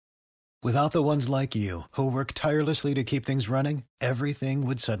Without the ones like you, who work tirelessly to keep things running, everything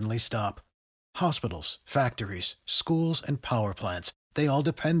would suddenly stop. Hospitals, factories, schools, and power plants, they all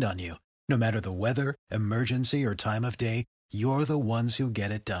depend on you. No matter the weather, emergency, or time of day, you're the ones who get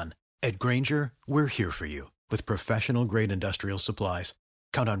it done. At Grainger, we're here for you with professional-grade industrial supplies.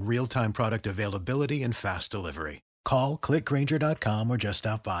 Count on real-time product availability and fast delivery. Call, click Grainger.com, or just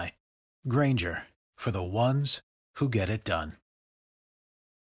stop by. Grainger, for the ones who get it done.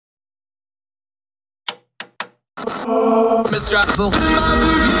 With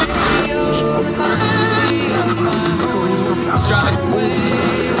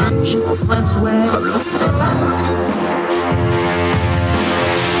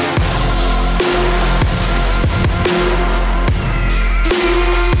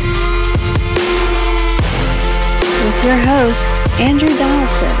your host, Andrew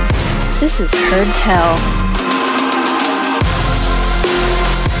Donaldson. This is Heard Tell.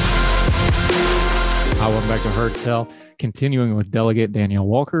 Hi, welcome back to Heard Tell. Continuing with Delegate Danielle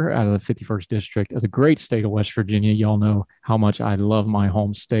Walker out of the 51st District of the great state of West Virginia. Y'all know how much I love my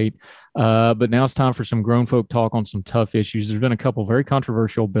home state. But now it's time for some grown folk talk on some tough issues. There's been a couple very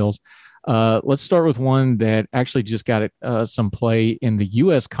controversial bills. Let's start with one that actually just got some play in the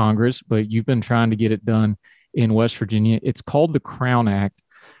U.S. Congress, but you've been trying to get it done in West Virginia. It's called the Crown Act.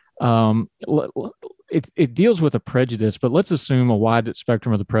 It deals with a prejudice, but let's assume a wide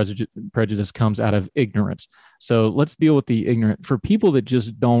spectrum of the prejudice comes out of ignorance. So let's deal with the ignorant. For people that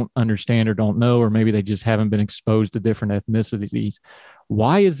just don't understand or don't know, or maybe they just haven't been exposed to different ethnicities,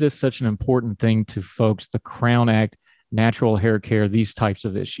 why is this such an important thing to folks, the Crown Act, natural hair care, these types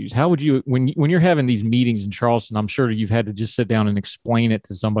of issues? How would you, when you're having these meetings in Charleston, I'm sure you've had to just sit down and explain it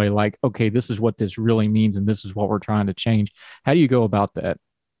to somebody like, okay, this is what this really means, and this is what we're trying to change. How do you go about that?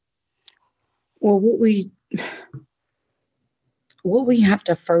 Well, what we have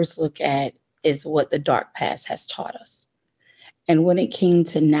to first look at is what the dark past has taught us. And when it came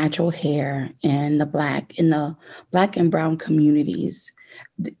to natural hair and the black and brown communities,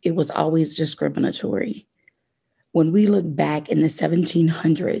 it was always discriminatory. When we look back in the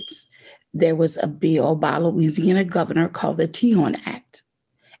 1700s, there was a bill by a Louisiana governor called the Teon Act.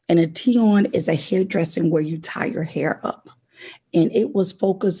 And a Teon is a hairdressing where you tie your hair up. And it was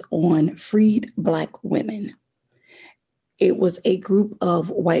focused on freed Black women. It was a group of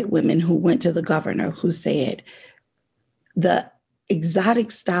white women who went to the governor who said, the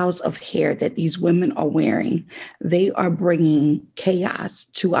exotic styles of hair that these women are wearing, they are bringing chaos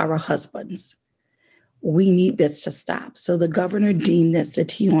to our husbands. We need this to stop. So the governor deemed this the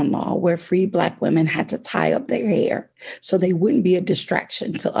Teon Law, where free Black women had to tie up their hair so they wouldn't be a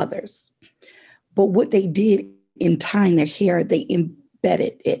distraction to others. But what they did in tying their hair, they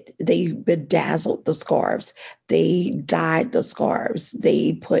embedded it. They bedazzled the scarves. They dyed the scarves.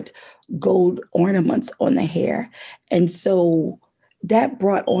 They put gold ornaments on the hair. And so that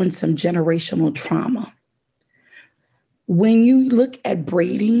brought on some generational trauma. When you look at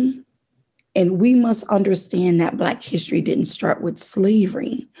braiding, and we must understand that Black history didn't start with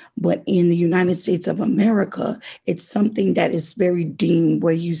slavery, but in the United States of America, it's something that is very deemed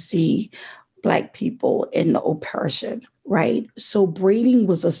where you see Black people in the oppression, right? So braiding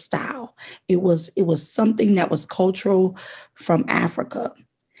was a style. It was something that was cultural from Africa.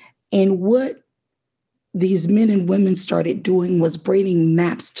 And what these men and women started doing was braiding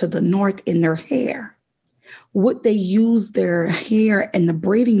maps to the north in their hair. What they used their hair and the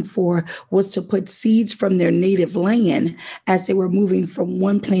braiding for was to put seeds from their native land as they were moving from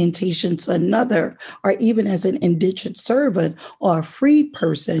one plantation to another, or even as an indentured servant or a freed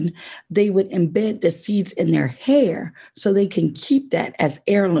person, they would embed the seeds in their hair so they can keep that as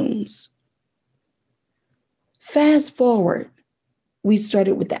heirlooms. Fast forward, we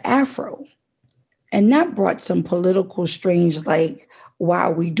started with the Afro, and that brought some political strange, like, why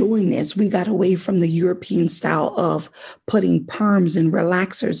are we doing this? We got away from the European style of putting perms and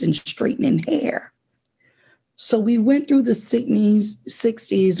relaxers and straightening hair. So we went through the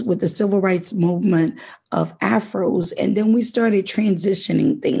 60s with the civil rights movement of Afros, and then we started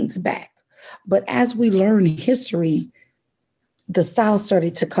transitioning things back. But as we learn history, the style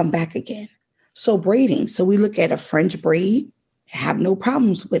started to come back again. So braiding, so we look at a French braid, have no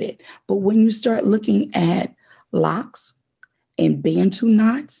problems with it. But when you start looking at locks, and Bantu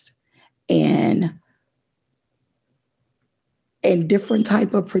knots and different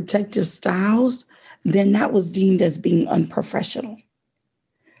type of protective styles, then that was deemed as being unprofessional.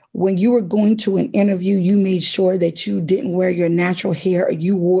 When you were going to an interview, you made sure that you didn't wear your natural hair or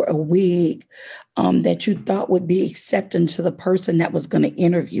you wore a wig that you thought would be accepting to the person that was going to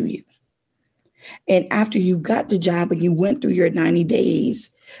interview you. And after you got the job and you went through your 90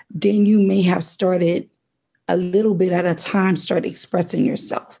 days, then you may have started a little bit at a time, start expressing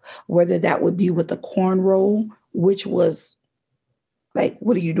yourself, whether that would be with the cornrow, which was like,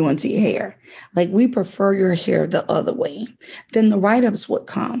 what are you doing to your hair? Like, we prefer your hair the other way. Then the write-ups would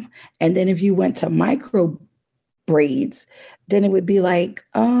come. And then if you went to micro braids, then it would be like,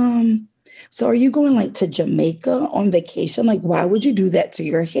 so are you going like to Jamaica on vacation? Like, why would you do that to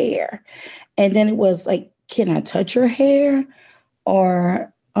your hair? And then it was like, can I touch your hair?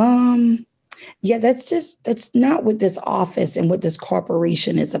 Or, yeah, that's not what this office and what this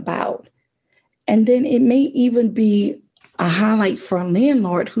corporation is about. And then it may even be a highlight for a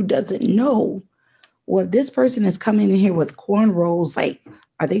landlord who doesn't know, well, if this person is coming in here with cornrows, like,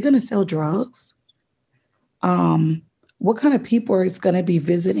 are they going to sell drugs? What kind of people is going to be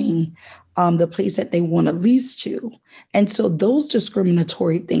visiting the place that they want to lease to? And so those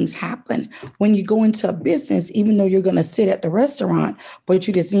discriminatory things happen when you go into a business, even though you're going to sit at the restaurant, but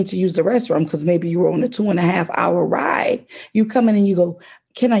you just need to use the restroom because maybe you were on a 2.5-hour ride. You come in and you go,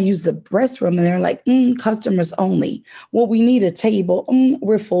 can I use the restroom? And they're like, customers only. Well, we need a table.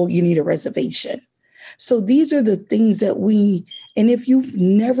 We're full. You need a reservation. So these are the things that and if you've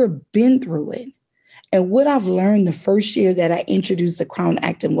never been through it, and what I've learned the first year that I introduced the Crown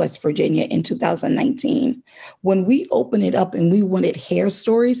Act in West Virginia in 2019, when we opened it up and we wanted hair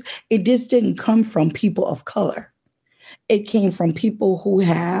stories, it just didn't come from people of color. It came from people who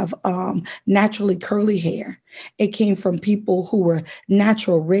have naturally curly hair. It came from people who were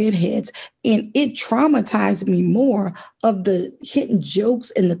natural redheads. And it traumatized me more of the hidden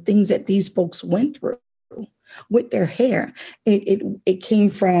jokes and the things that these folks went through with their hair. It came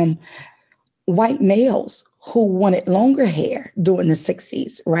from white males who wanted longer hair during the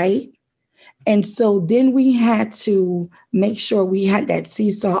 60s, right? And so then we had to make sure we had that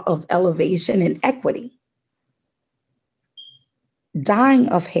seesaw of elevation and equity. Dyeing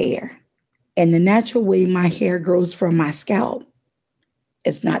of hair and the natural way my hair grows from my scalp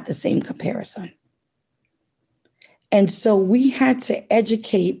is not the same comparison. And so we had to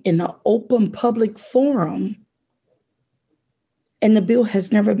educate in an open public forum. And the bill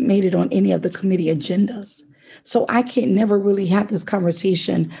has never made it on any of the committee agendas. So I can never really have this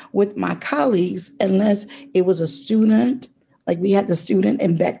conversation with my colleagues unless it was a student, like we had the student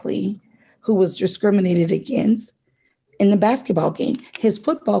in Beckley who was discriminated against in the basketball game. His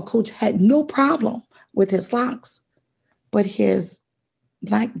football coach had no problem with his locks, but his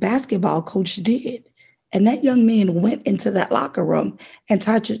Black basketball coach did. And that young man went into that locker room and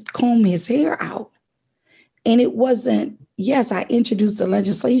tried to comb his hair out. And it wasn't, yes, I introduced the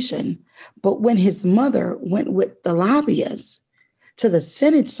legislation, but when his mother went with the lobbyists to the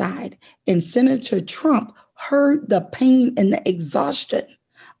Senate side and Senator Trump heard the pain and the exhaustion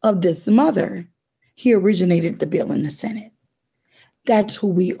of this mother, he originated the bill in the Senate. That's who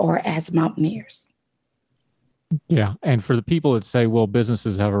we are as Mountaineers. Yeah. And for the people that say, well,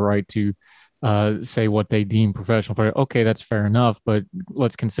 businesses have a right to say what they deem professional. Okay, that's fair enough. But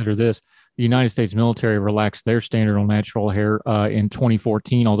let's consider this. The United States military relaxed their standard on natural hair in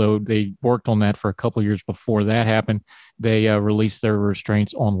 2014, although they worked on that for a couple of years before that happened. They released their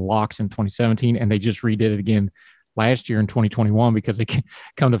restraints on locks in 2017, and they just redid it again last year in 2021 because they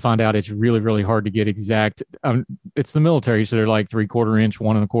come to find out it's really, really hard to get exact. It's the military, so they're like 3/4 inch,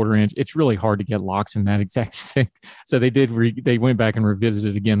 1 1/4 inch. It's really hard to get locks in that exact thing. So they went back and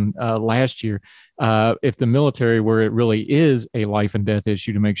revisited again last year. If the military, where it really is a life and death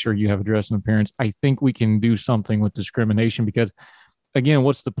issue to make sure you have a dress and appearance, I think we can do something with discrimination because, again,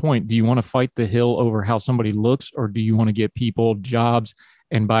 what's the point? Do you want to fight the hill over how somebody looks, or do you want to get people jobs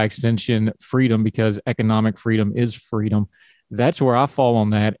and by extension, freedom, because economic freedom is freedom? That's where I fall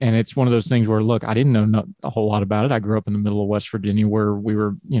on that. And it's one of those things where, look, I didn't know a whole lot about it. I grew up in the middle of West Virginia where we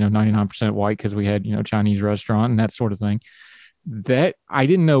were, 99% white because we had, Chinese restaurant and that sort of thing. That I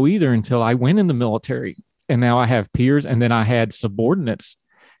didn't know either until I went in the military. And now I have peers, and then I had subordinates,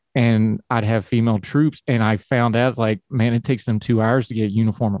 and I'd have female troops. And I found out, like, man, it takes them 2 hours to get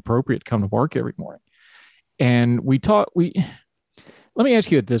uniform appropriate to come to work every morning. And let me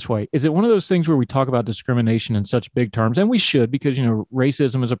ask you it this way. Is it one of those things where we talk about discrimination in such big terms, and we should, because,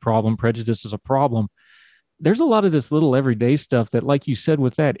 racism is a problem, prejudice is a problem. There's a lot of this little everyday stuff that, like you said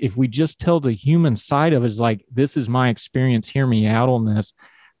with that, if we just tell the human side of it, is like, this is my experience, hear me out on this.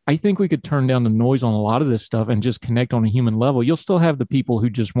 I think we could turn down the noise on a lot of this stuff and just connect on a human level. You'll still have the people who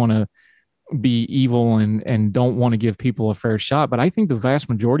just want to be evil and don't want to give people a fair shot. But I think the vast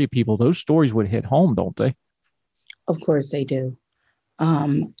majority of people, those stories would hit home, don't they? Of course they do.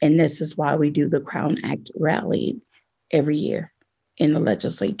 And this is why we do the Crown Act rally every year in the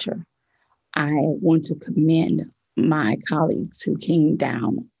legislature. I want to commend my colleagues who came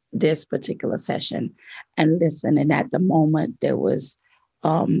down this particular session and listened. And at the moment, there was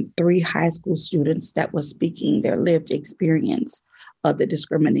 3 high school students that were speaking their lived experience of the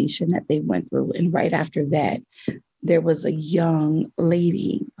discrimination that they went through. And right after that, there was a young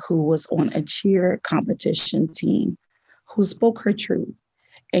lady who was on a cheer competition team who spoke her truth.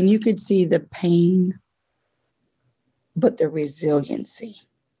 And you could see the pain, but the resiliency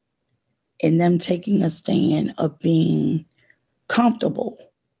in them taking a stand of being comfortable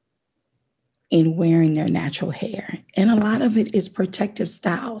in wearing their natural hair. And a lot of it is protective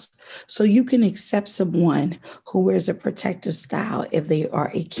styles. So you can accept someone who wears a protective style if they are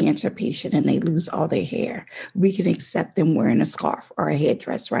a cancer patient and they lose all their hair. We can accept them wearing a scarf or a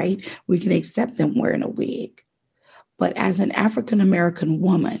headdress, right? We can accept them wearing a wig. But as an African-American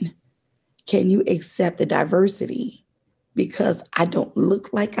woman, can you accept the diversity? Because I don't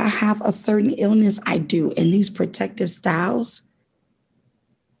look like I have a certain illness. I do. And these protective styles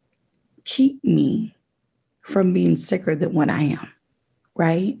keep me from being sicker than what I am,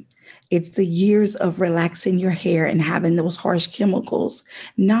 right? It's the years of relaxing your hair and having those harsh chemicals.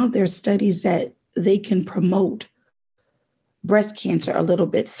 Now there's studies that they can promote breast cancer a little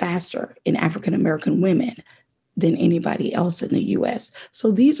bit faster in African-American women than anybody else in the US.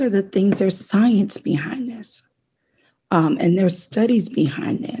 So these are the things, there's science behind this. And there's studies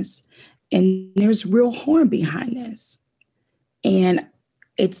behind this. And there's real harm behind this. And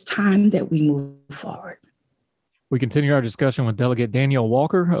it's time that we move forward. We continue our discussion with Delegate Danielle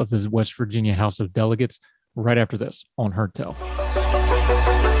Walker of the West Virginia House of Delegates right after this on Heard Tell.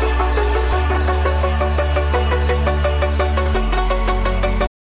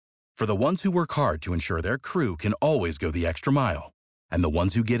 For the ones who work hard to ensure their crew can always go the extra mile, and the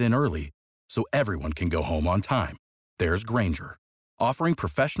ones who get in early so everyone can go home on time, there's Grainger, offering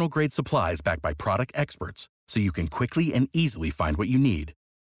professional-grade supplies backed by product experts so you can quickly and easily find what you need.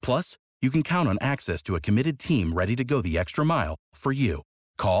 Plus, you can count on access to a committed team ready to go the extra mile for you.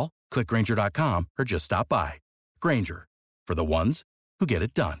 Call, click Grainger.com, or just stop by. Grainger, for the ones who get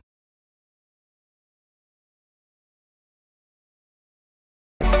it done.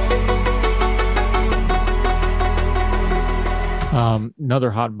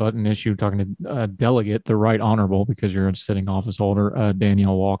 Another hot button issue, talking to Delegate, the Right Honorable, because you're a sitting office holder,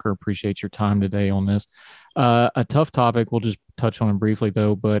 Danielle Walker. Appreciate your time today on this. A tough topic. We'll just touch on it briefly,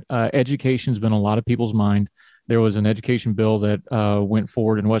 though. But education's been on a lot of people's mind. There was an education bill that went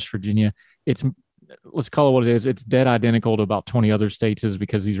forward in West Virginia. Let's call it what it is. It's dead identical to about 20 other states,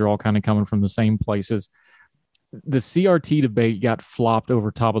 because these are all kind of coming from the same places. The CRT debate got flopped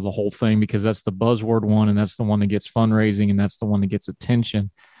over top of the whole thing because that's the buzzword one, and that's the one that gets fundraising, and that's the one that gets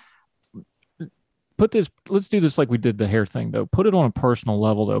attention. Let's do this like we did the hair thing, though. Put it on a personal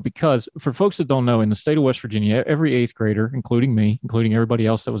level, though, because for folks that don't know, in the state of West Virginia, every 8th grader, including me, including everybody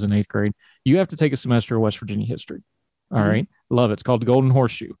else that was in 8th grade, you have to take a semester of West Virginia history. All right. Love it. It's called the Golden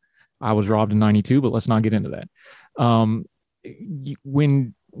Horseshoe. I was robbed in 92, but let's not get into that.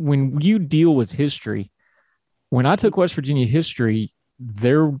 When you deal with history, when I took West Virginia history,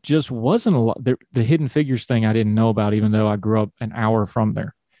 there just wasn't a lot. The Hidden Figures thing I didn't know about, even though I grew up an hour from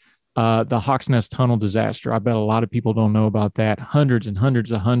there. The Hawks Nest Tunnel disaster, I bet a lot of people don't know about that. Hundreds and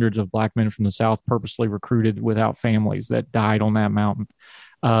hundreds of Black men from the South purposely recruited without families that died on that mountain.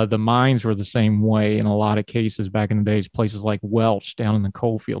 The mines were the same way in a lot of cases back in the days, places like Welch down in the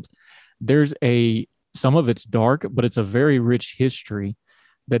coal fields. Some of it's dark, but it's a very rich history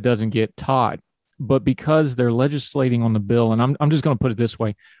that doesn't get taught. But because they're legislating on the bill, and I'm just going to put it this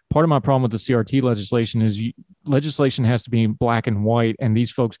way, part of my problem with the CRT legislation is legislation has to be black and white, and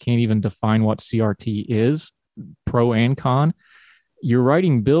these folks can't even define what CRT is, pro and con. You're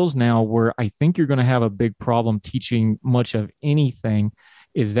writing bills now where I think you're going to have a big problem teaching much of anything.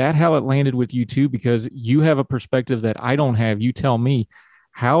 Is that how it landed with you too? Because you have a perspective that I don't have. You tell me,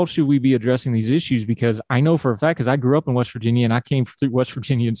 how should we be addressing these issues? Because I know for a fact, because I grew up in West Virginia and I came through West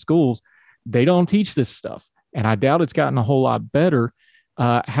Virginian schools, they don't teach this stuff. And I doubt it's gotten a whole lot better.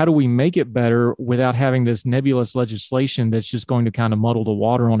 How do we make it better without having this nebulous legislation that's just going to kind of muddle the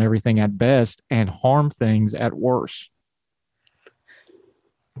water on everything at best and harm things at worst?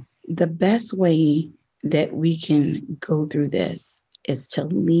 The best way that we can go through this is to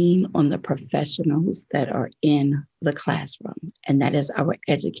lean on the professionals that are in the classroom, and that is our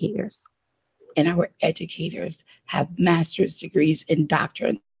educators. And our educators have master's degrees and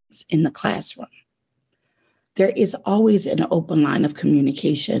doctorates in the classroom. There is always an open line of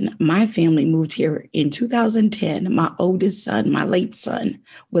communication. My family moved here in 2010. My oldest son, my late son,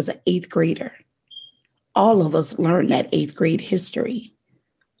 was an 8th grader. All of us learned that 8th grade history.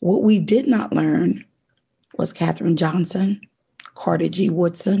 What we did not learn was Katherine Johnson, Carter G.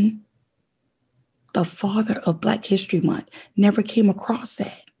 Woodson, the father of Black History Month. Never came across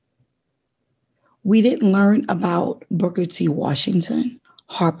that. We didn't learn about Booker T. Washington,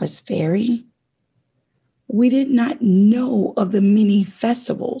 Harper's Ferry. We did not know of the many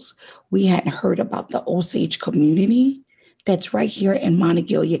festivals. We hadn't heard about the Osage community that's right here in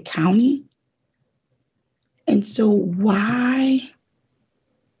Monongalia County. And so why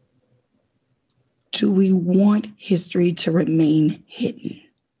do we want history to remain hidden?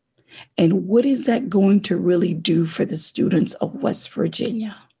 And what is that going to really do for the students of West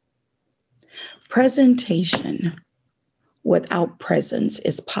Virginia? Presentation without presence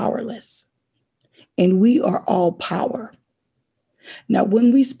is powerless. And we are all power. Now,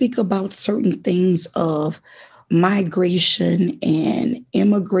 when we speak about certain things of migration and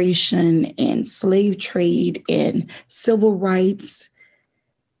immigration and slave trade and civil rights,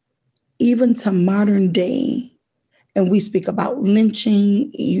 even to modern day, and we speak about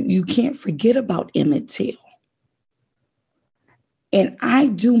lynching, you can't forget about Emmett Till. And I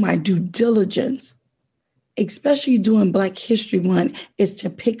do my due diligence, especially doing Black History Month, is to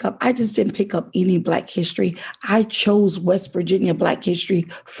pick up, I just didn't pick up any Black history. I chose West Virginia Black history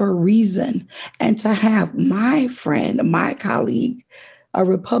for a reason. And to have my friend, my colleague, a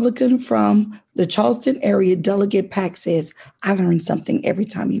Republican from the Charleston area, Delegate Pack, says, I learn something every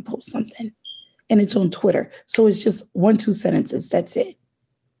time you post something. And it's on Twitter. So it's just 1-2 sentences. That's it.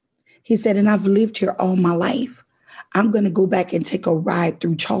 He said, and I've lived here all my life. I'm going to go back and take a ride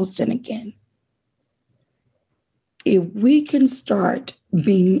through Charleston again. If we can start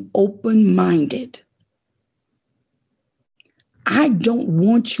being open-minded, I don't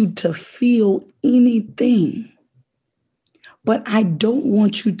want you to feel anything, but I don't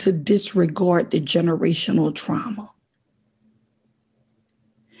want you to disregard the generational trauma.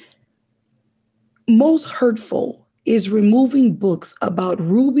 Most hurtful is removing books about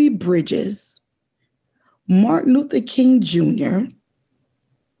Ruby Bridges, Martin Luther King Jr.,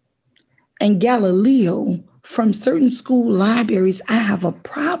 and Galileo from certain school libraries. I have a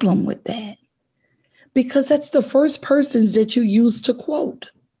problem with that because that's the first persons that you use to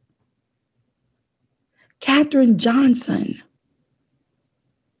quote. Katherine Johnson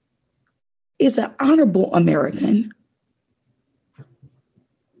is an honorable American,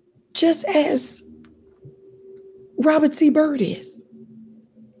 just as Robert C. Byrd is.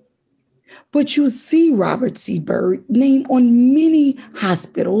 But you see Robert C. Byrd named on many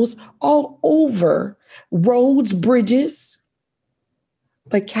hospitals all over, roads, bridges.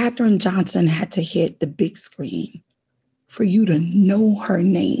 But Katherine Johnson had to hit the big screen for you to know her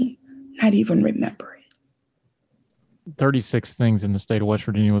name, not even remember it. 36 things in the state of West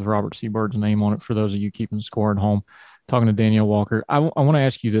Virginia with Robert C. Byrd's name on it for those of you keeping score at home. Talking to Danielle Walker. I want to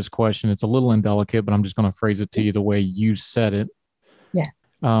ask you this question. It's a little indelicate, but I'm just going to phrase it to you the way you said it. Yes.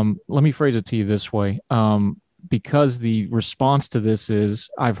 Let me phrase it to you this way. Because the response to this is,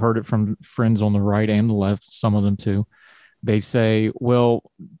 I've heard it from friends on the right and the left, some of them too. They say, well,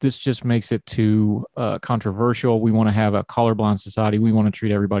 this just makes it too controversial. We want to have a colorblind society. We want to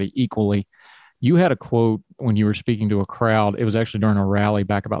treat everybody equally. You had a quote when you were speaking to a crowd. It was actually during a rally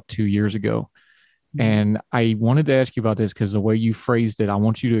back about 2 years ago. And I wanted to ask you about this because the way you phrased it, I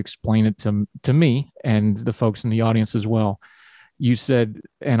want you to explain it to me and the folks in the audience as well. You said,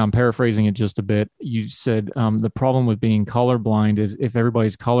 and I'm paraphrasing it just a bit, you said the problem with being colorblind is if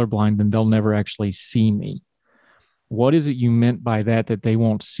everybody's colorblind, then they'll never actually see me. What is it you meant by that they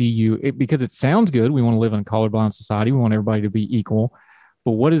won't see you? Because it sounds good. We want to live in a colorblind society. We want everybody to be equal.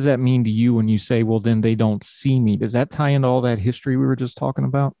 But what does that mean to you when you say, well, then they don't see me? Does that tie into all that history we were just talking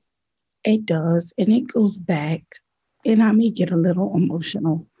about? It does. And it goes back, and I may get a little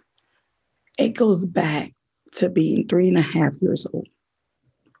emotional. It goes back to being 3.5 years old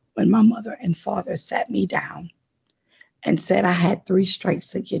when my mother and father sat me down and said I had 3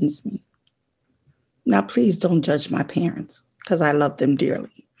 strikes against me. Now, please don't judge my parents because I love them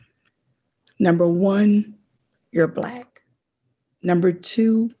dearly. Number 1, you're Black. Number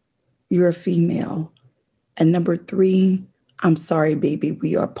 2, you're a female. And number 3, I'm sorry, baby,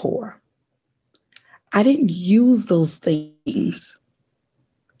 we are poor. I didn't use those things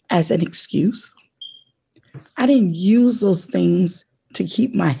as an excuse. I didn't use those things to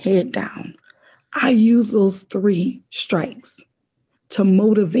keep my head down. I used those 3 strikes to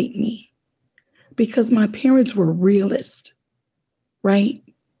motivate me because my parents were realists, right?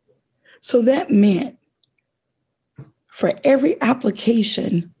 So that meant for every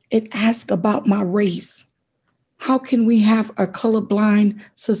application, it asked about my race. How can we have a colorblind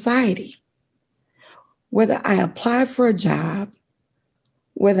society? Whether I applied for a job,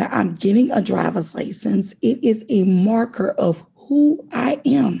 whether I'm getting a driver's license, it is a marker of who I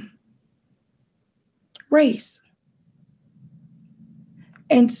am. Race.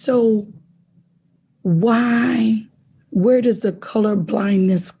 And so where does the color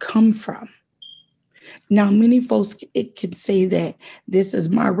blindness come from? Now, many folks, it could say that this is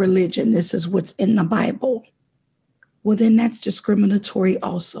my religion, this is what's in the Bible. Well, then that's discriminatory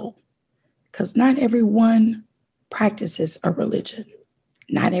also, because not everyone practices a religion.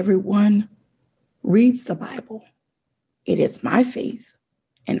 Not everyone reads the Bible. It is my faith,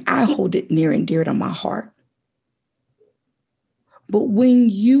 and I hold it near and dear to my heart. But when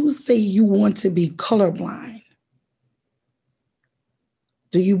you say you want to be colorblind,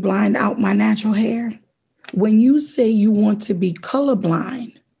 do you blind out my natural hair? When you say you want to be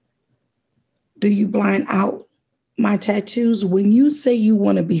colorblind, do you blind out my tattoos? When you say you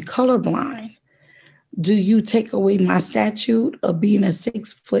want to be colorblind, do you take away my statute of being a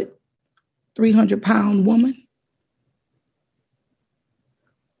 6 foot, 300-pound woman?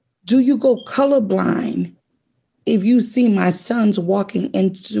 Do you go colorblind if you see my sons walking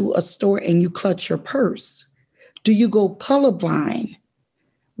into a store and you clutch your purse? Do you go colorblind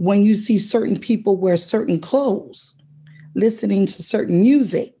when you see certain people wear certain clothes, listening to certain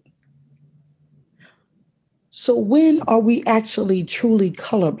music? So when are we actually truly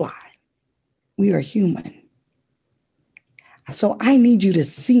colorblind? We are human. So I need you to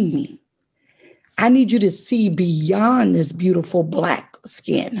see me. I need you to see beyond this beautiful Black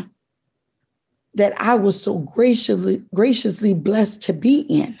skin that I was so graciously blessed to be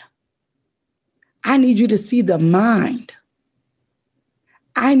in. I need you to see the mind.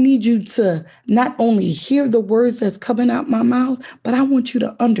 I need you to not only hear the words that's coming out my mouth, but I want you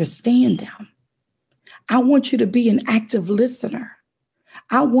to understand them. I want you to be an active listener.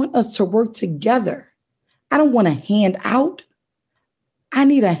 I want us to work together. I don't want a hand out. I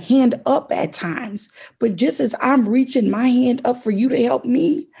need a hand up at times. But just as I'm reaching my hand up for you to help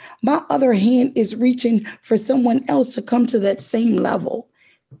me, my other hand is reaching for someone else to come to that same level.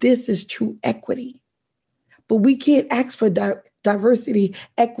 This is true equity. But we can't ask for diversity,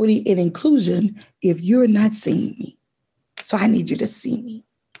 equity, and inclusion if you're not seeing me. So I need you to see me,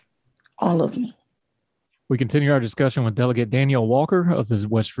 all of me. We continue our discussion with Delegate Danielle Walker of the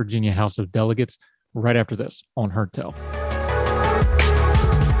West Virginia House of Delegates right after this on Heard Tell.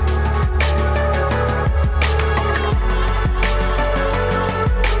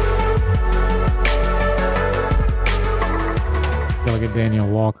 Delegate Danielle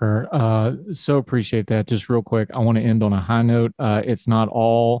Walker, so appreciate that. Just real quick, I want to end on a high note. It's not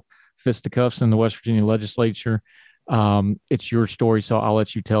all fisticuffs in the West Virginia legislature. It's your story, so I'll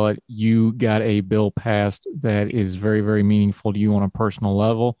let you tell it. You got a bill passed that is very, very meaningful to you on a personal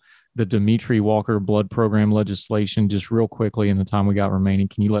level. The Dimitri Walker Blood Program legislation, just real quickly in the time we got remaining,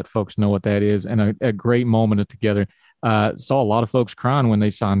 can you let folks know what that is? And a great moment together. Saw a lot of folks crying when they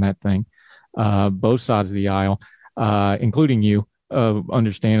signed that thing, both sides of the aisle, including you.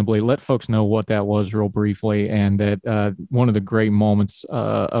 Understandably, let folks know what that was real briefly, and that one of the great moments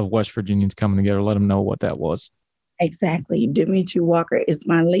of West Virginians coming together. Let them know what that was. Exactly. Dimitri Walker is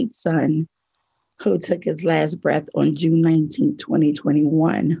my late son who took his last breath on June 19,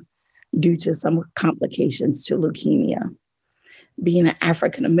 2021, due to some complications to leukemia. Being an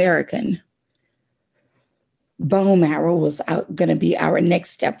African-American, bone marrow was going to be our next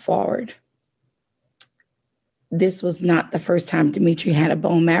step forward. This was not the first time Dimitri had a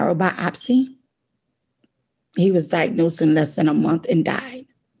bone marrow biopsy. He was diagnosed in less than a month and died.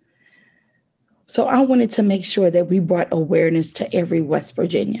 So I wanted to make sure that we brought awareness to every West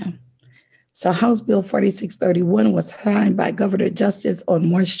Virginia. So House Bill 4631 was signed by Governor Justice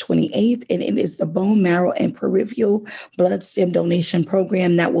on March 28th, and it is the bone marrow and peripheral blood stem donation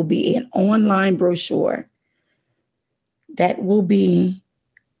program that will be an online brochure that will be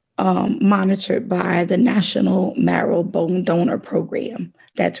monitored by the National Marrow Bone Donor Program.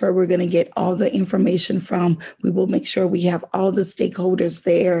 That's where we're going to get all the information from. We will make sure we have all the stakeholders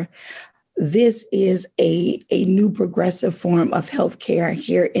there. This is a new progressive form of healthcare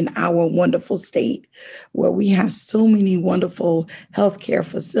here in our wonderful state, where we have so many wonderful healthcare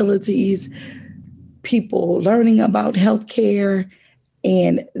facilities, people learning about healthcare.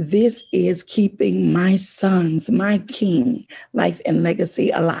 And this is keeping my sons, my king, life and legacy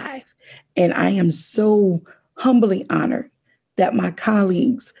alive. And I am so humbly honored that my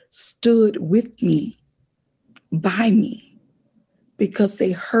colleagues stood with me, by me, because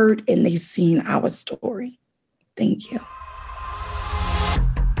they heard and they seen our story. Thank you.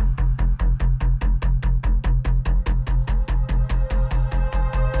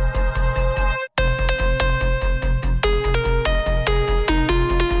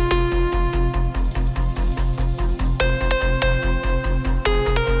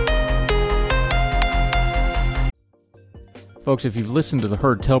 Folks, if you've listened to the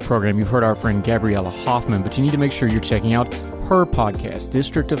Heard Tell program, you've heard our friend Gabriella Hoffman, but you need to make sure you're checking out her podcast,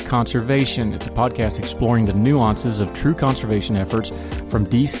 District of Conservation. It's a podcast exploring the nuances of true conservation efforts from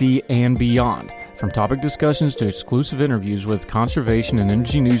DC and beyond. From topic discussions to exclusive interviews with conservation and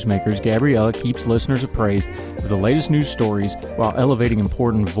energy newsmakers, Gabriella keeps listeners appraised of the latest news stories while elevating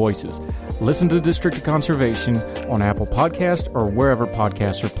important voices. Listen to the District of Conservation on Apple Podcasts or wherever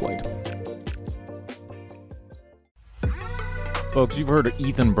podcasts are played. Folks, you've heard of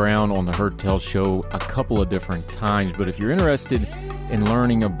Ethan Brown on the Heard Tell show a couple of different times, but if you're interested in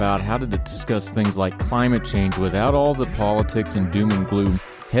learning about how to discuss things like climate change without all the politics and doom and gloom,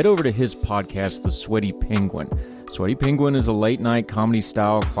 head over to his podcast, The Sweaty Penguin. Sweaty Penguin is a late-night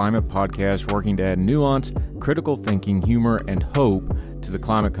comedy-style climate podcast working to add nuance, critical thinking, humor, and hope to the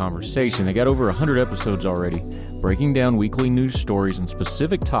climate conversation. They got over 100 episodes already, breaking down weekly news stories and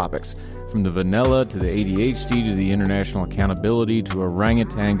specific topics, from the vanilla to the ADHD to the international accountability to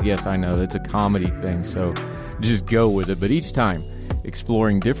orangutans. Yes, I know, it's a comedy thing, so just go with it. But each time,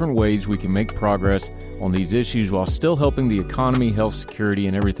 exploring different ways we can make progress on these issues while still helping the economy, health, security,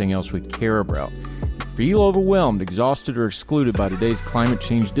 and everything else we care about. If you feel overwhelmed, exhausted, or excluded by today's climate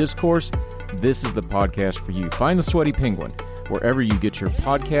change discourse, this is the podcast for you. Find The Sweaty Penguin wherever you get your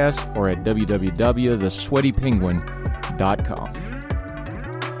podcasts or at www.thesweatypenguin.com.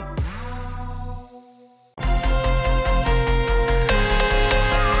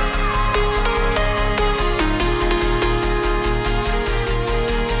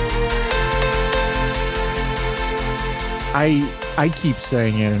 I keep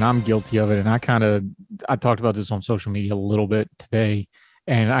saying it, and I'm guilty of it. And I talked about this on social media a little bit today,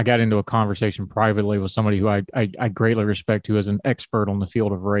 and I got into a conversation privately with somebody who I greatly respect, who is an expert on the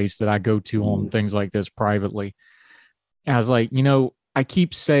field of race that I go to on things like this privately. And I was like, I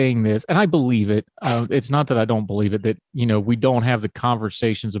keep saying this, and I believe it. It's not that I don't believe it, that, we don't have the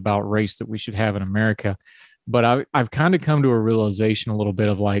conversations about race that we should have in America. But I've kind of come to a realization a little bit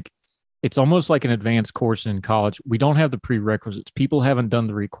of like, it's almost like an advanced course in college. We don't have the prerequisites. People haven't done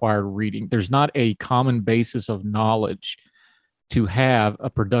the required reading. There's not a common basis of knowledge to have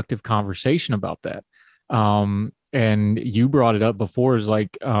a productive conversation about that. And you brought it up before, is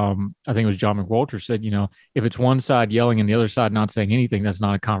like, I think it was John McWalter said, if it's one side yelling and the other side not saying anything, that's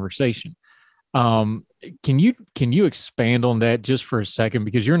not a conversation. Can you expand on that just for a second?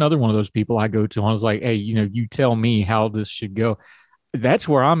 Because you're another one of those people I go to, and I was like, hey, you tell me how this should go. That's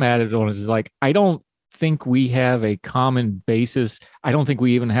where I'm at it on, is like, I don't think we have a common basis. I don't think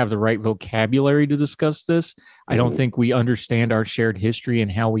we even have the right vocabulary to discuss this. I don't think we understand our shared history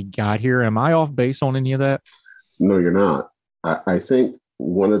and how we got here. Am I off base on any of that? No, you're not. I think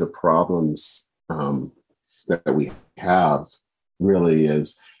one of the problems that we have really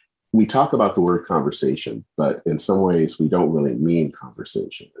is we talk about the word conversation, but in some ways we don't really mean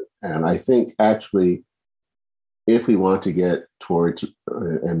conversation. And I think actually, if we want to get towards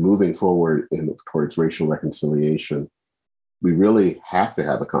and moving forward towards racial reconciliation, we really have to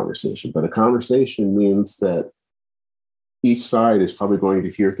have a conversation. But a conversation means that each side is probably going to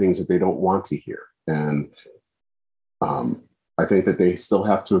hear things that they don't want to hear. And I think that they still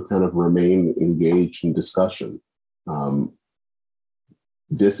have to kind of remain engaged in discussion.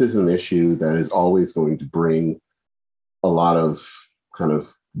 This is an issue that is always going to bring a lot of kind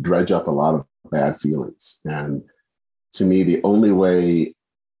of dredge up a lot of bad feelings. And to me, the only way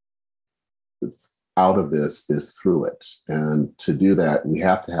out of this is through it. And to do that, we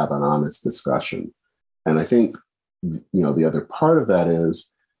have to have an honest discussion. And I think, the other part of that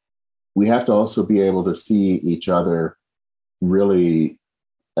is we have to also be able to see each other really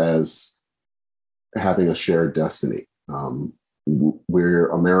as having a shared destiny. We're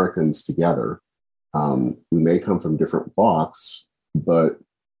Americans together. We may come from different walks, but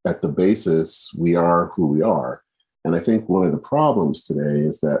at the basis, we are who we are. And I think one of the problems today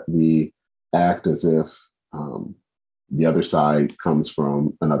is that we act as if the other side comes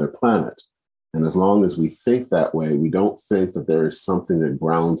from another planet. And as long as we think that way, we don't think that there is something that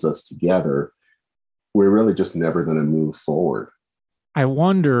grounds us together, we're really just never going to move forward. I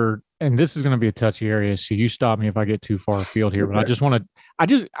wonder, and this is going to be a touchy area, so you stop me if I get too far afield here, but I just want to, I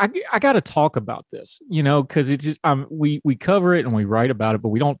got to talk about this, because it's just, we cover it and we write about it, but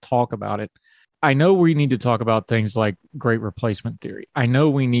we don't talk about it. I know we need to talk about things like great replacement theory. I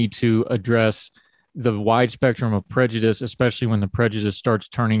know we need to address the wide spectrum of prejudice, especially when the prejudice starts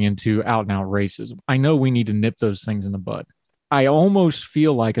turning into out and out racism. I know we need to nip those things in the bud. I almost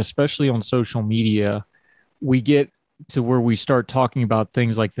feel like, especially on social media, we get to where we start talking about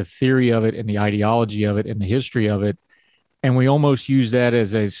things like the theory of it and the ideology of it and the history of it. And we almost use that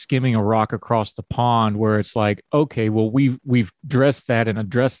as a skimming a rock across the pond, where it's like, okay, well, we've addressed that and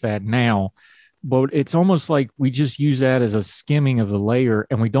addressed that now, but it's almost like we just use that as a skimming of the layer,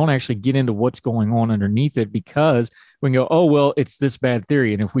 and we don't actually get into what's going on underneath it, because we can go, oh, well, it's this bad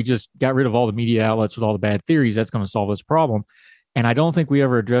theory, and if we just got rid of all the media outlets with all the bad theories, that's going to solve this problem. And I don't think we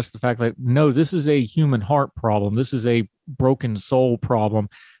ever address the fact that, no, this is a human heart problem. This is a broken soul problem.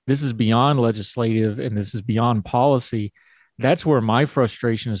 This is beyond legislative, and this is beyond policy. That's where my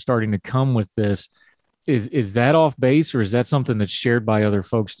frustration is starting to come with this. Is that off base, or is that something that's shared by other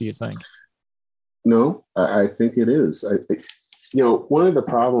folks, do you think? No, I think it is. I think, one of the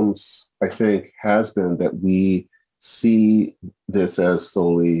problems, I think, has been that we see this as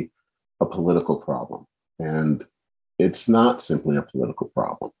solely a political problem. And it's not simply a political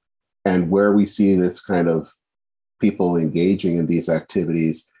problem. And where we see this kind of people engaging in these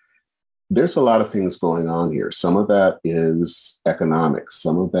activities, there's a lot of things going on here. Some of that is economics.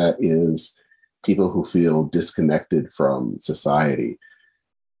 Some of that is people who feel disconnected from society.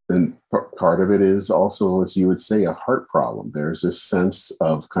 And part of it is also, as you would say, a heart problem. There's this sense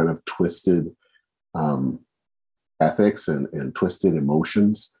of kind of twisted ethics and twisted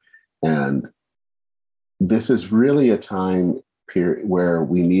emotions. And this is really a time period where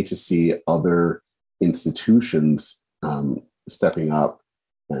we need to see other institutions stepping up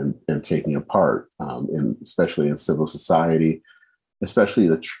and taking a part, especially in civil society, especially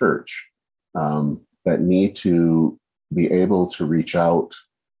the church, that need to be able to reach out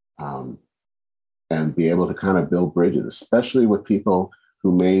and be able to kind of build bridges, especially with people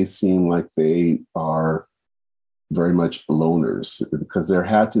who may seem like they are very much loners, because there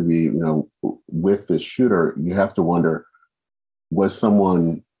had to be, with this shooter, you have to wonder, was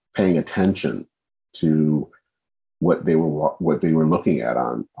someone paying attention to what they were looking at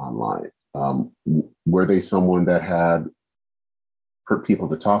online? Were they someone that had people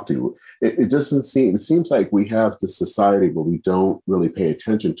to talk to? It doesn't seem. It seems like we have this society where we don't really pay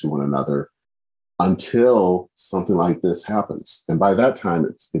attention to one another until something like this happens, and by that time,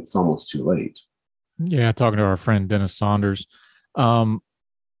 it's almost too late. Yeah, talking to our friend Dennis Saunders, I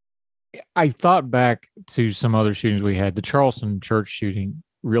thought back to some other shootings we had. The Charleston church shooting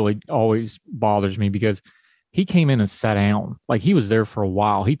really always bothers me, because he came in and sat down. Like, he was there for a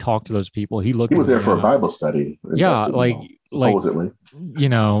while. He talked to those people. He was there for a Bible study. Yeah, supposedly.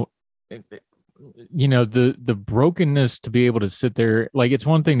 The brokenness to be able to sit there. Like, it's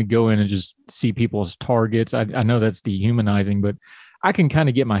one thing to go in and just see people as targets. I know that's dehumanizing, but I can kind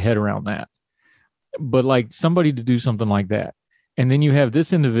of get my head around that. But like, somebody to do something like that. And then you have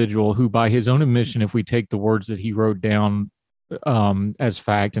this individual who, by his own admission, if we take the words that he wrote down as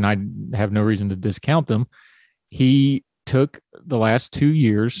fact, and I have no reason to discount them, he took the last 2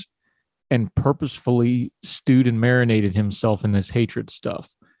 years and purposefully stewed and marinated himself in this hatred stuff.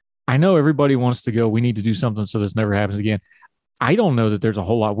 I know everybody wants to go, we need to do something so this never happens again. I don't know that there's a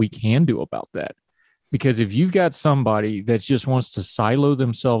whole lot we can do about that. Because if you've got somebody that just wants to silo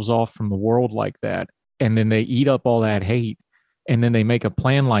themselves off from the world like that, and then they eat up all that hate, and then they make a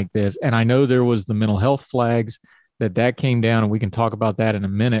plan like this, and I know there was the mental health flags that came down, and we can talk about that in a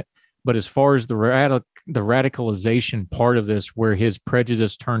minute. But as far as the radicalization part of this, where his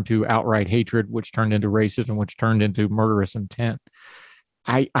prejudice turned to outright hatred, which turned into racism, which turned into murderous intent,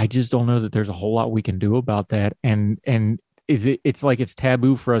 I just don't know that there's a whole lot we can do about that. And it's like it's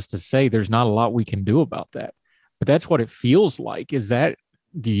taboo for us to say there's not a lot we can do about that. But that's what it feels like. Do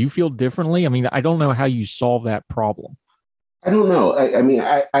you feel differently? I mean, I don't know how you solve that problem. I don't know.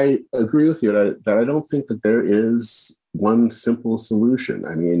 I agree with you that I don't think that there is one simple solution.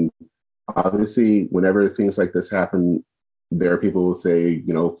 I mean, obviously, whenever things like this happen, there are people who say,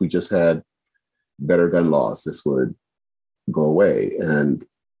 if we just had better gun laws, this would go away. And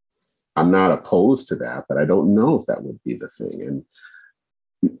I'm not opposed to that, but I don't know if that would be the thing. And,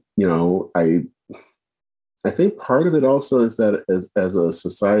 I think part of it also is that as a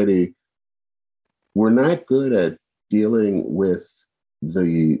society, we're not good at dealing with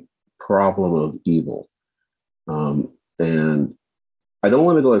the problem of evil. And I don't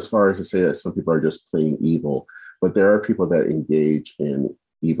want to go as far as to say that some people are just plain evil, but there are people that engage in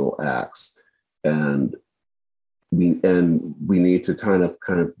evil acts. And we need to kind of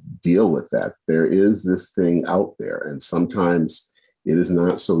deal with that. There is this thing out there, and sometimes it is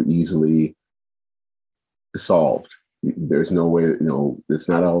not so easily solved. There's no way, it's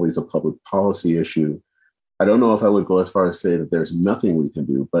not always a public policy issue. I don't know if I would go as far as say that there's nothing we can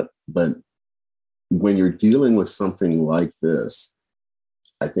do, but when you're dealing with something like this,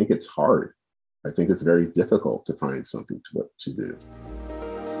 I think it's hard. I think it's very difficult to find something to do.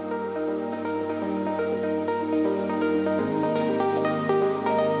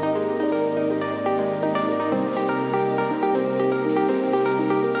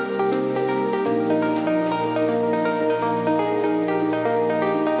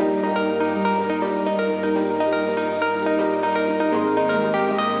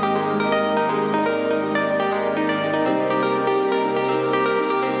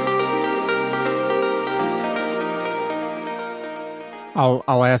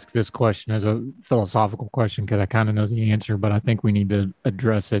 I'll ask this question as a philosophical question because I kind of know the answer, but I think we need to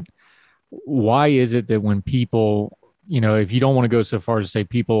address it. Why is it that when people, if you don't want to go so far as to say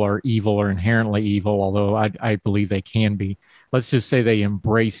people are evil or inherently evil, although I believe they can be, let's just say they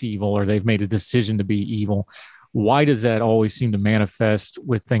embrace evil or they've made a decision to be evil. Why does that always seem to manifest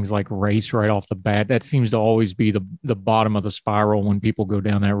with things like race right off the bat? That seems to always be the bottom of the spiral when people go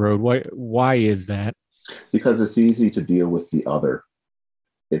down that road. Why is that? Because it's easy to deal with the other.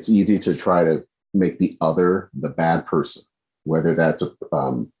 It's easy to try to make the other the bad person, whether that's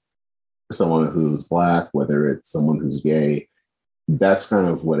someone who's Black, whether it's someone who's gay. That's kind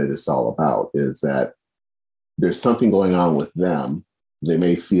of what it is all about, is that there's something going on with them. They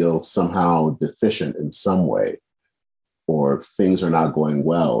may feel somehow deficient in some way, or things are not going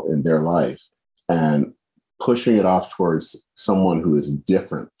well in their life. And pushing it off towards someone who is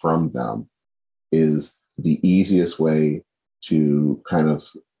different from them is the easiest way to kind of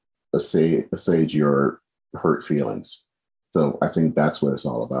assuage your hurt feelings. So I think that's what it's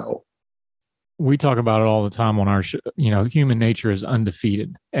all about. We talk about it all the time on our show. Human nature is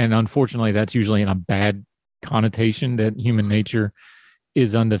undefeated. And unfortunately, that's usually in a bad connotation, that human nature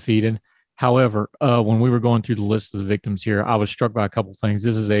is undefeated. However, when we were going through the list of the victims here, I was struck by a couple of things.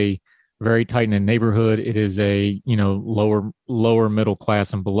 This is a very tight-knit neighborhood. It is a, lower middle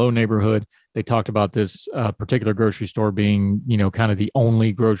class and below neighborhood. They talked about this particular grocery store being, kind of the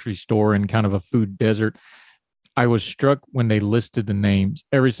only grocery store in kind of a food desert. I was struck when they listed the names.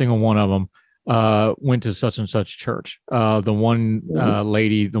 Every single one of them went to such and such church. The one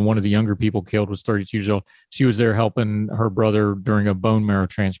lady, one of the younger people killed, was 32 years old. She was there helping her brother during a bone marrow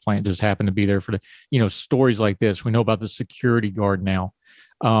transplant, just happened to be there for the, stories like this. We know about the security guard now.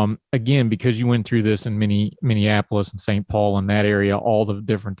 Again, because you went through this in Minneapolis and St. Paul and that area, all the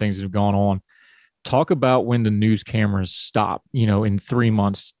different things that have gone on. Talk about when the news cameras stop, in 3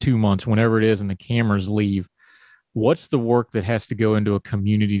 months, 2 months, whenever it is, and the cameras leave. What's the work that has to go into a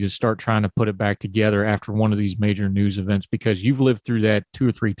community to start trying to put it back together after one of these major news events? Because you've lived through that 2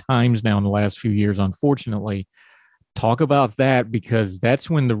 or 3 times now in the last few years, unfortunately. Talk about that, because that's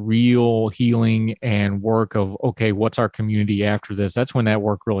when the real healing and work of, okay, what's our community after this? That's when that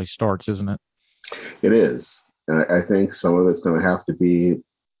work really starts, isn't it? It is. I think some of it's going to have to be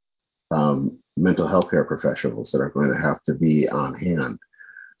mental health care professionals that are going to have to be on hand.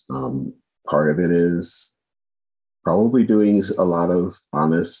 Part of it is probably doing a lot of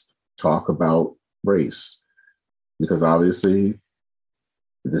honest talk about race, because obviously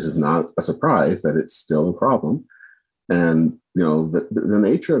this is not a surprise that it's still a problem. And, the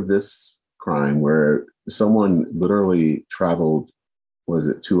nature of this crime, where someone literally traveled, was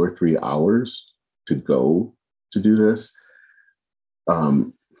it 2 or 3 hours to go to do this?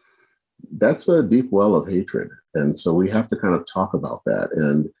 That's a deep well of hatred. And so we have to kind of talk about that.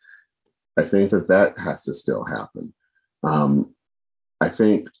 And I think that has to still happen. I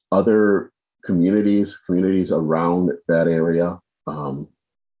think other communities around that area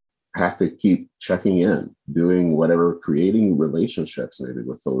have to keep checking in, doing whatever, creating relationships maybe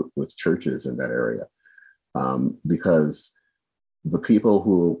with churches in that area, because the people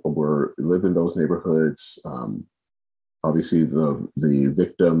who live in those neighborhoods, obviously the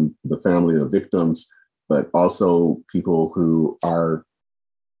victim, the family of victims, but also people who are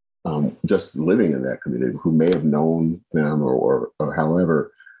just living in that community, who may have known them or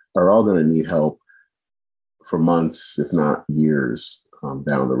however, are all going to need help for months, if not years,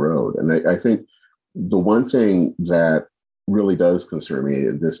 down the road. And I think the one thing that really does concern me,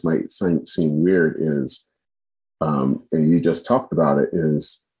 and this might seem weird, is, and you just talked about it,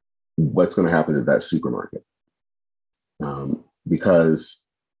 is what's going to happen to that supermarket. Because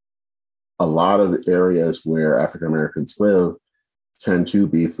a lot of areas where African Americans live tend to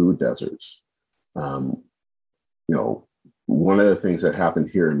be food deserts. One of the things that happened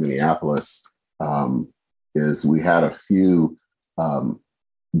here in Minneapolis is we had a few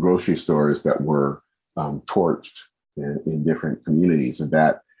grocery stores that were torched in different communities, and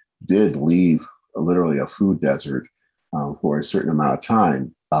that did leave literally a food desert for a certain amount of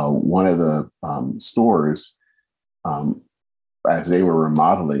time. One of the stores, as they were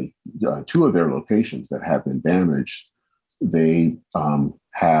remodeling 2 of their locations that had been damaged, they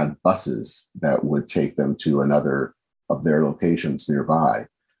had buses that would take them to another of their locations nearby.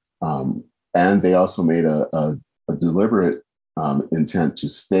 And they also made a deliberate intent to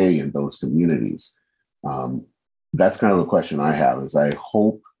stay in those communities. That's kind of a question I have, is I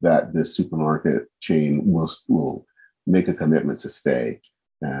hope that this supermarket chain will make a commitment to stay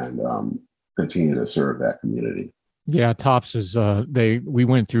and continue to serve that community. Yeah, Tops is we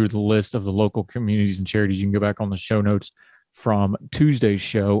went through the list of the local communities and charities. You can go back on the show notes. from Tuesday's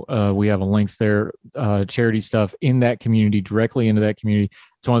show. We have a links there, charity stuff in that community, directly into that community.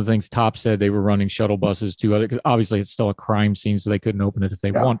 It's one of the things Top said. They were running shuttle buses to other, because obviously it's still a crime scene, so they couldn't open it if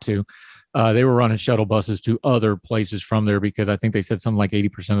they want to. They were running shuttle buses to other places from there, because I think they said something like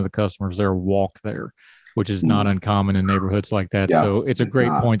 80% of the customers there walk there, which is not uncommon in neighborhoods like that. So it's a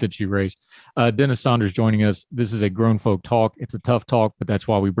great point that you raised. Dennis Saunders joining us. This is a grown folk talk. It's a tough talk, but that's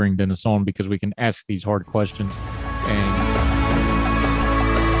why we bring Dennis on, because we can ask these hard questions. And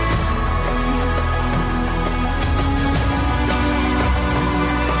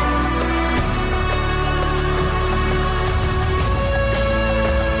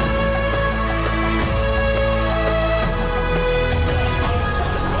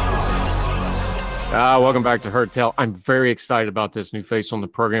welcome back to Heard Tell. I'm very excited about this new face on the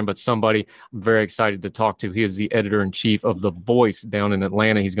program, but somebody I'm very excited to talk to. He is the editor-in-chief of The Voice down in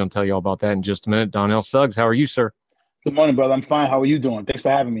Atlanta. He's going to tell you all about that in just a minute. Donnell Suggs, how are you, sir? Good morning, brother. I'm fine. How are you doing? Thanks for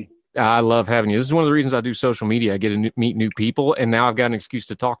having me. I love having you. This is one of the reasons I do social media. I get to meet new people, and now I've got an excuse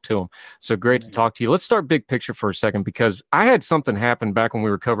to talk to them. So great to talk to you. Let's start big picture for a second, because I had something happen back when we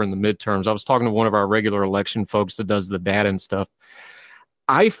were covering the midterms. I was talking to one of our regular election folks that does the data and stuff.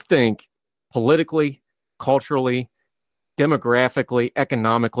 I think politically, culturally, demographically,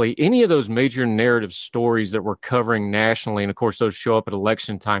 economically, any of those major narrative stories that we're covering nationally, and of course those show up at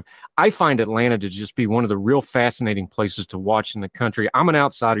election time, I find Atlanta to just be one of the real fascinating places to watch in the country. I'm an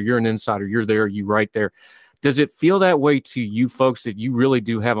outsider, you're an insider, you're there, you right there. Does it feel that way to you folks, that you really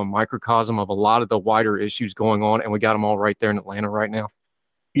do have a microcosm of a lot of the wider issues going on, and we got them all right there in Atlanta right now?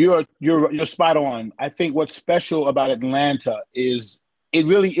 You're spot on. I think what's special about Atlanta is it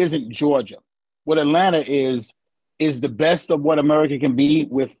really isn't Georgia. What Atlanta is the best of what America can be,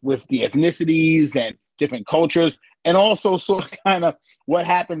 with the ethnicities and different cultures, and also sort of kind of what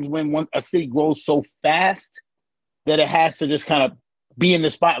happens when a city grows so fast that it has to just kind of be in the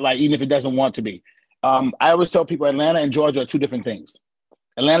spotlight, even if it doesn't want to be. I always tell people Atlanta and Georgia are two different things.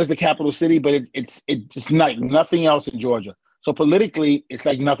 Atlanta's the capital city, but it's like nothing else in Georgia. So politically, it's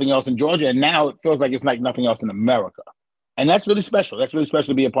like nothing else in Georgia, and now it feels like it's like nothing else in America. And that's really special. That's really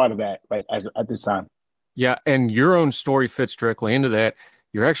special to be a part of that right at this time. Yeah, and your own story fits directly into that.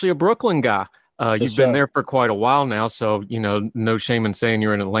 You're actually a Brooklyn guy. You've been there for quite a while now, so, no shame in saying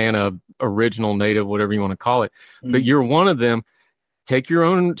you're an Atlanta original, native, whatever you want to call it. Mm-hmm. But you're one of them. Take your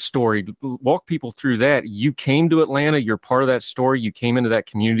own story, walk people through that. You came to Atlanta. You're part of that story. You came into that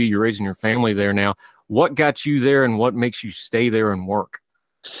community. You're raising your family there now. What got you there, and what makes you stay there and work?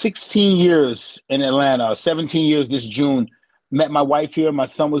 16 years in Atlanta, 17 years this June. Met my wife here. My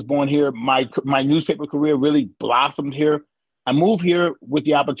son was born here. My newspaper career really blossomed here. I moved here with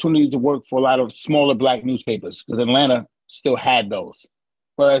the opportunity to work for a lot of smaller Black newspapers, because Atlanta still had those.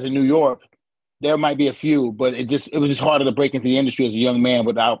 Whereas in New York, there might be a few, but it was just harder to break into the industry as a young man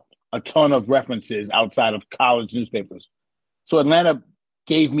without a ton of references outside of college newspapers. So Atlanta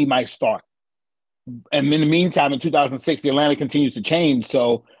gave me my start. And in the meantime, in 2006, the Atlanta continues to change.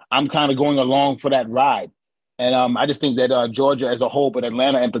 So I'm kind of going along for that ride. And I just think that Georgia as a whole, but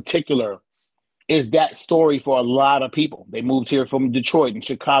Atlanta in particular, is that story for a lot of people. They moved here from Detroit and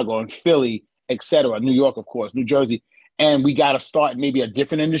Chicago and Philly, et cetera, New York, of course, New Jersey. And we got to start in maybe a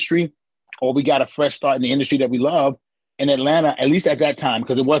different industry, or we got a fresh start in the industry that we love. In Atlanta, at least at that time,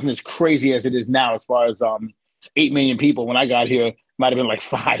 because it wasn't as crazy as it is now, as far as 8 million people. When I got here, it might have been like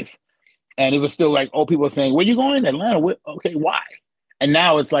 5. And it was still like, people were saying, where you going? Atlanta? Okay, why? And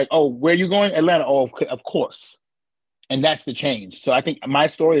now it's like, where are you going? Atlanta. Oh, of course. And that's the change. So I think my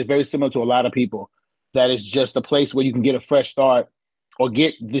story is very similar to a lot of people, that it's just a place where you can get a fresh start, or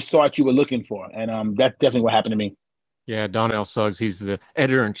get the start you were looking for. And that's definitely what happened to me. Yeah, Donnell Suggs, he's the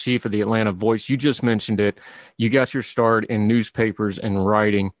editor-in-chief of the Atlanta Voice. You just mentioned it. You got your start in newspapers and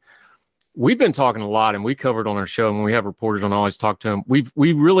writing. We've been talking a lot, and we covered on our show, and when we have reporters on, I always talk to them.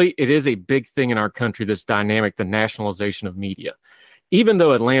 It is a big thing in our country, this dynamic, the nationalization of media. Even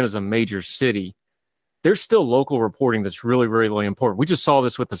though Atlanta is a major city, there's still local reporting that's really, really, really important. We just saw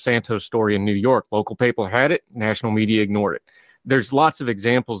this with the Santos story in New York. Local paper had it, national media ignored it. There's lots of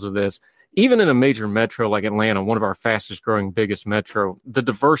examples of this. Even in a major metro like Atlanta, one of our fastest growing, biggest metro, the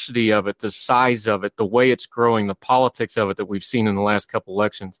diversity of it, the size of it, the way it's growing, the politics of it that we've seen in the last couple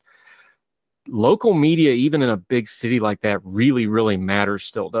elections. Local media, even in a big city like that, really, really matters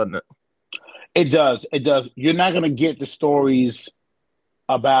still, doesn't it? It does. It does. You're not going to get the stories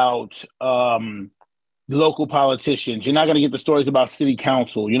about local politicians. You're not going to get the stories about city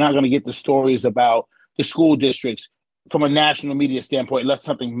council. You're not going to get the stories about the school districts from a national media standpoint unless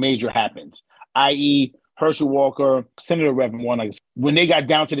something major happens, i.e. Herschel Walker, Senator Reverend Warnock. When they got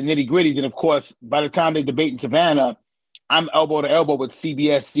down to the nitty gritty, then of course, by the time they debate in Savannah, I'm elbow to elbow with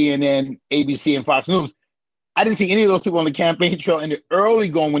CBS, CNN, ABC, and Fox News. I didn't see any of those people on the campaign trail in the early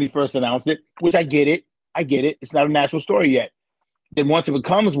going when he first announced it, which I get it. It's not a national story yet. Then once it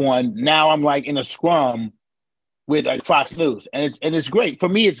becomes one, now I'm like in a scrum with like Fox News, and it's great. For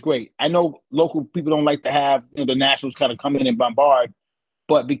me, it's great. I know local people don't like to have the nationals kind of come in and bombard,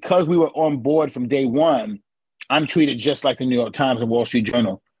 but because we were on board from day one, I'm treated just like the New York Times and Wall Street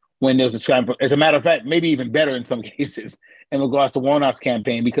Journal when there's a scrum. As a matter of fact, maybe even better in some cases in regards to Warnock's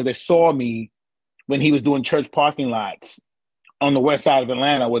campaign, because they saw me when he was doing church parking lots on the west side of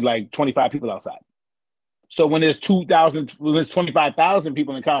Atlanta with like 25 people outside. So when there's 25,000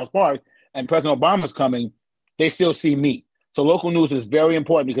 people in College Park and President Obama's coming, they still see me. So local news is very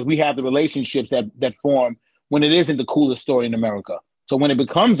important because we have the relationships that form when it isn't the coolest story in America. So when it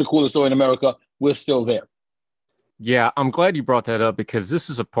becomes the coolest story in America, we're still there. Yeah, I'm glad you brought that up because this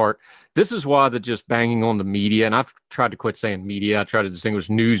is why the just banging on the media, and I've tried to quit saying media. I try to distinguish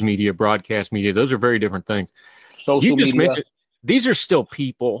news media, broadcast media. Those are very different things. Social media. These are still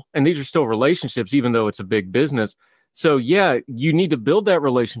people and these are still relationships, even though it's a big business. So yeah, you need to build that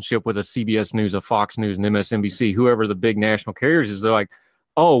relationship with a CBS News, a Fox News, and MSNBC, whoever the big national carriers is. They're like,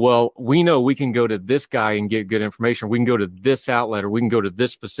 oh, well, we know we can go to this guy and get good information. We can go to this outlet or we can go to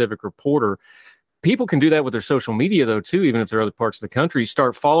this specific reporter. People can do that with their social media, though, too, even if they're other parts of the country.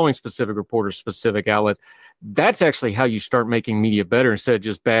 Start following specific reporters, specific outlets. That's actually how you start making media better instead of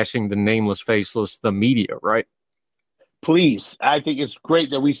just bashing the nameless, faceless, the media, right? Please. I think it's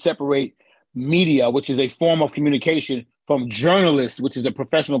great that we separate media, which is a form of communication, from journalists, which is a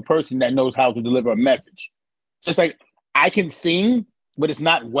professional person that knows how to deliver a message. Just like I can sing, but it's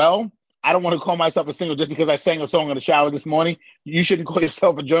not well. I don't want to call myself a singer just because I sang a song in the shower this morning. You shouldn't call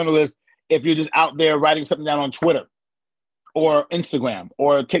yourself a journalist if you're just out there writing something down on Twitter or Instagram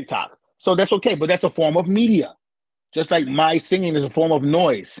or TikTok. So that's okay, but that's a form of media. Just like my singing is a form of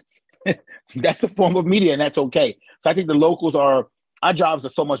noise. That's a form of media, and that's okay. So I think the locals our jobs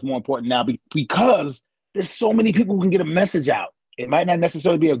are so much more important now because there's so many people who can get a message out. It might not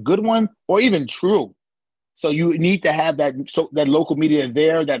necessarily be a good one or even true. So you need to have that local media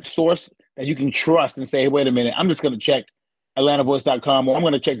there, that source that you can trust and say, hey, wait a minute, I'm just going to check AtlantaVoice.com, or I'm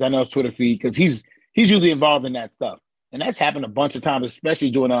going to check Donnell's Twitter feed because he's usually involved in that stuff. And that's happened a bunch of times,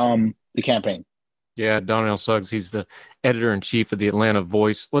 especially during the campaign. Yeah, Donnell Suggs, he's the editor-in-chief of the Atlanta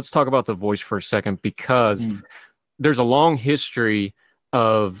Voice. Let's talk about the Voice for a second because there's a long history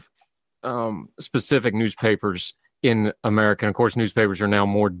of specific newspapers in America. And of course, newspapers are now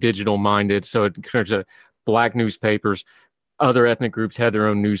more digital-minded, so it turns out Black newspapers, other ethnic groups had their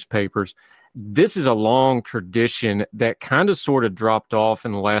own newspapers. This is a long tradition that kind of sort of dropped off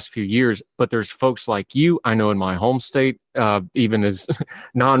in the last few years, but there's folks like you. I know in my home state, even as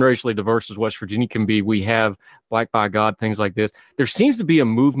non-racially diverse as West Virginia can be, we have Black by God, things like this. There seems to be a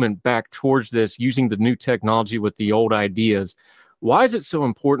movement back towards this, using the new technology with the old ideas. Why is it so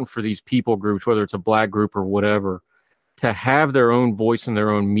important for these people groups, whether it's a Black group or whatever, to have their own voice in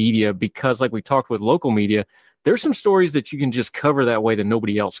their own media? Because like we talked with local media, there's some stories that you can just cover that way that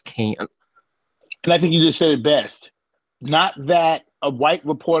nobody else can. And I think you just said it best. Not that a white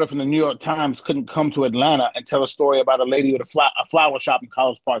reporter from the New York Times couldn't come to Atlanta and tell a story about a lady with a flower shop in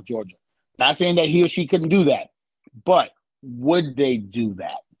College Park, Georgia. Not saying that he or she couldn't do that, but would they do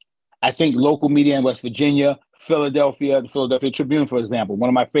that? I think local media in West Virginia, Philadelphia, the Philadelphia Tribune, for example, one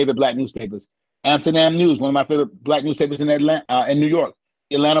of my favorite Black newspapers, Amsterdam News, one of my favorite Black newspapers in Atlanta, in New York,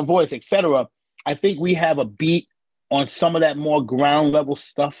 the Atlanta Voice, etc. I think we have a beat on some of that more ground level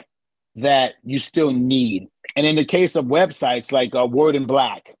stuff that you still need. And in the case of websites like Word in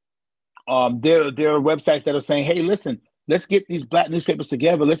Black, there are websites that are saying, hey, listen, let's get these Black newspapers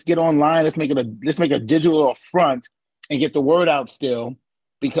together. Let's get online. Let's make a digital front and get the word out still,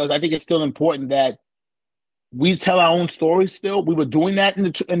 because I think it's still important that we tell our own stories still. We were doing that in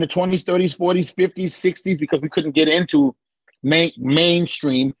the 20s, 30s, 40s, 50s, 60s, because we couldn't get into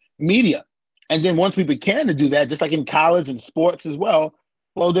mainstream media. And then once we began to do that, just like in college and sports as well,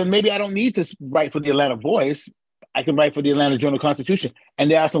 well, then maybe I don't need to write for the Atlanta Voice. I can write for the Atlanta Journal-Constitution. And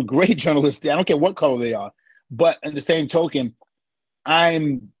there are some great journalists there. I don't care what color they are. But in the same token,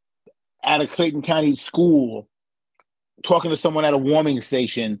 I'm at a Clayton County school talking to someone at a warming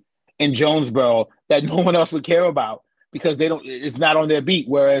station in Jonesboro that no one else would care about because it's not on their beat.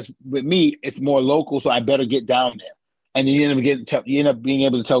 Whereas with me, it's more local, so I better get down there. And you end up being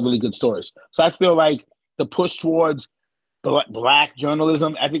able to tell really good stories. So I feel like the push towards Black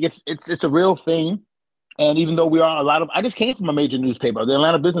journalism, I think it's a real thing. And even though I just came from a major newspaper. The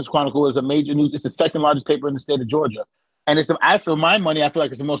Atlanta Business Chronicle is a major news. It's the second largest paper in the state of Georgia. And I feel like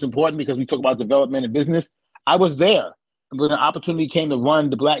it's the most important because we talk about development and business. I was there when an opportunity came to run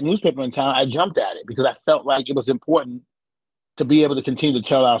the Black newspaper in town, I jumped at it because I felt like it was important to be able to continue to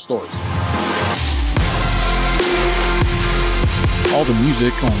tell our stories. All the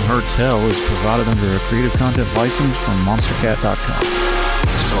music on Heard Tell is provided under a Creative Content license from monstercat.com.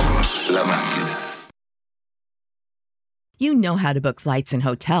 Somos la máquina. You know how to book flights and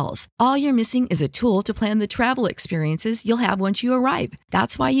hotels. All you're missing is a tool to plan the travel experiences you'll have once you arrive.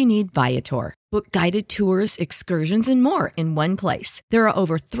 That's why you need Viator. Book guided tours, excursions, and more in one place. There are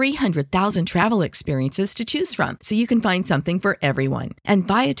over 300,000 travel experiences to choose from, so you can find something for everyone. And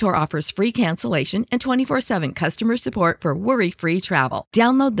Viator offers free cancellation and 24/7 customer support for worry-free travel.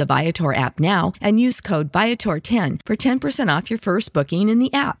 Download the Viator app now and use code Viator10 for 10% off your first booking in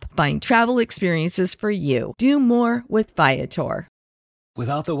the app. Find travel experiences for you. Do more with Viator.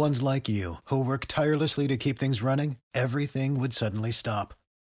 Without the ones like you, who work tirelessly to keep things running, everything would suddenly stop.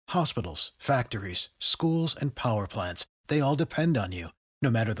 Hospitals, factories, schools, and power plants, they all depend on you. No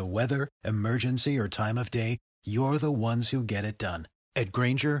matter the weather, emergency, or time of day, you're the ones who get it done. At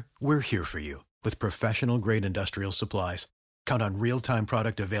Grainger, we're here for you with professional-grade industrial supplies. Count on real-time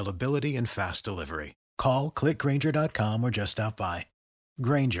product availability and fast delivery. Call, click Grainger.com, or just stop by.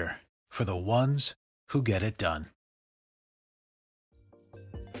 Grainger, for the ones who get it done.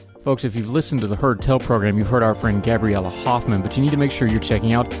 Folks, if you've listened to the Heard Tell program, you've heard our friend Gabriella Hoffman, but you need to make sure you're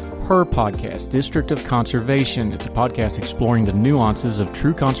checking out her podcast, District of Conservation. It's a podcast exploring the nuances of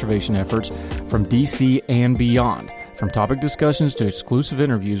true conservation efforts from DC and beyond. From topic discussions to exclusive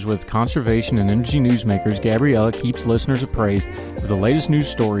interviews with conservation and energy newsmakers, Gabriella keeps listeners appraised of the latest news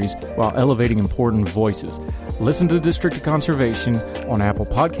stories while elevating important voices. Listen to District of Conservation on Apple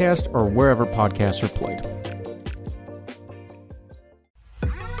Podcasts or wherever podcasts are played.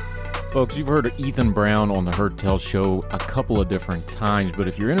 Folks, you've heard of Ethan Brown on the Heard Tell show a couple of different times, but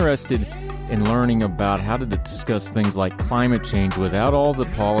if you're interested in learning about how to discuss things like climate change without all the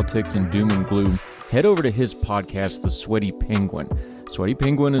politics and doom and gloom, head over to his podcast, The Sweaty Penguin. Sweaty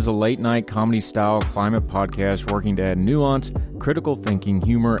Penguin is a late-night comedy-style climate podcast working to add nuance, critical thinking,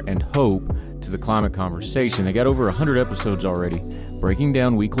 humor, and hope to the climate conversation. They got over 100 episodes already, breaking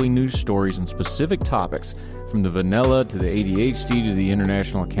down weekly news stories and specific topics, from the vanilla to the ADHD to the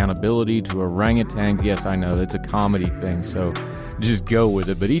international accountability to orangutans. Yes, I know, it's a comedy thing, so just go with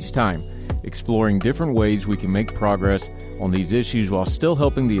it. But each time, exploring different ways we can make progress on these issues while still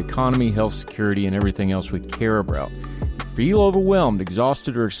helping the economy, health, security, and everything else we care about. If you feel overwhelmed,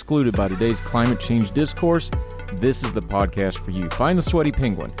 exhausted, or excluded by today's climate change discourse, this is the podcast for you. Find The Sweaty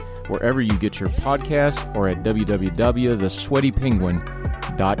Penguin wherever you get your podcasts or at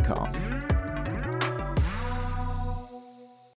www.thesweatypenguin.com.